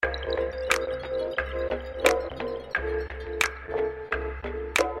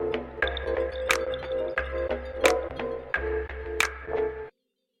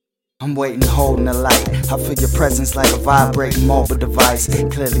I'm waiting, holding the light. I feel your presence like a vibrating mobile device.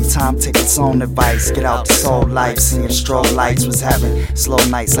 Clearly time takes its own advice. Get out the soul life, seeing strobe lights. Was having slow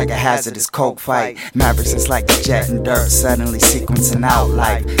nights like a hazardous coke fight. Mavericks is like the jet and dirt, suddenly sequencing out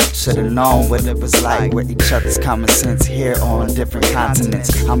life. Should've known what it was like. With each other's common sense here on different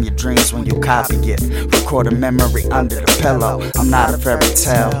continents. I'm your dreams when you copy it. Record a memory under the pillow. I'm not a fairy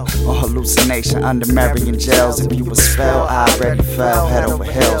tale or hallucination under Marion jails. If you a spell, I already fell head over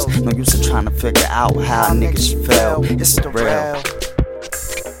heels. No use of trying to figure out how niggas should feel. It's the real.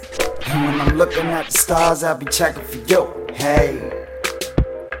 And when I'm looking at the stars, I'll be checking for you. Hey,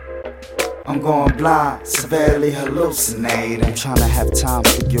 I'm going blind, severely hallucinating. I'm trying to have time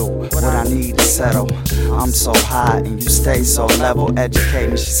for you. What I need to settle. I'm so high and you stay so level.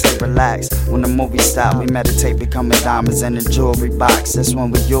 Educating, she say relax. When the movie stop, we meditate, becoming diamonds in the jewelry box. That's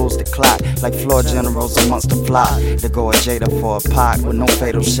when we use the clock, like floor generals amongst the flock. To go a Jada for a pot with no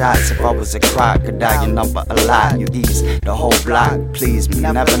fatal shots. If I was a croc, could die your number a lot. You ease the whole block, please me.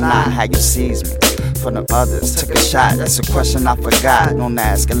 Never not how you seize me. For the others, took a shot, that's a question I forgot. Don't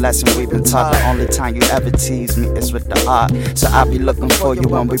ask a lesson we've been taught. The only time you ever tease me is with the art. So I'll be looking for you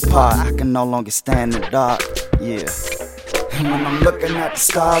when we part. I can no longer stand in the dark, yeah. And when I'm looking at the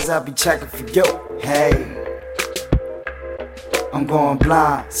stars, I'll be checking for you. Hey, I'm going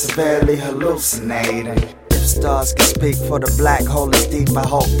blind, severely hallucinating. If stars can speak, for the black hole is deep. I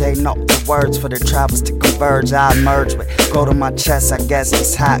hope they know the words for the travels to converge. I merge with, go to my chest, I guess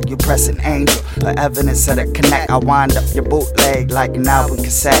it's hot. You press an angel, or evidence of the connect. I wind up your bootleg like an album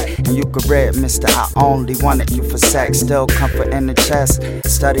cassette. And you could read, mister, I only wanted you for sex. Still comfort in the chest,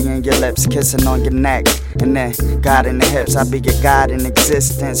 studying your lips, kissing on your neck. And then God in the hips, I be your God in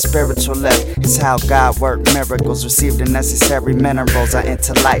existence. Spiritual lift is how God worked miracles. Receive the necessary minerals. I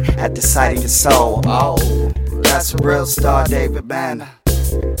enter light at the sight of your soul. Oh, that's a real star, David Banner.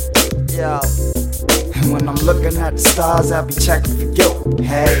 Yo. And when I'm looking at the stars, I'll be checking for you.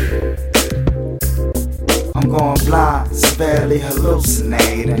 Hey, I'm going blind, severely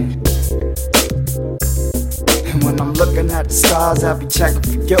hallucinating. And when I'm looking at the stars, I'll be checking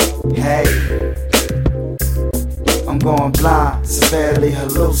for you. Hey, I'm going blind, severely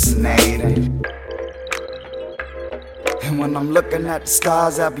hallucinating. And when I'm looking at the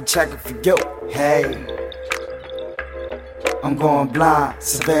stars, I'll be checking for you. Hey, I'm going blind,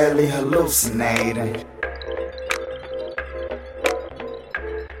 severely hallucinating.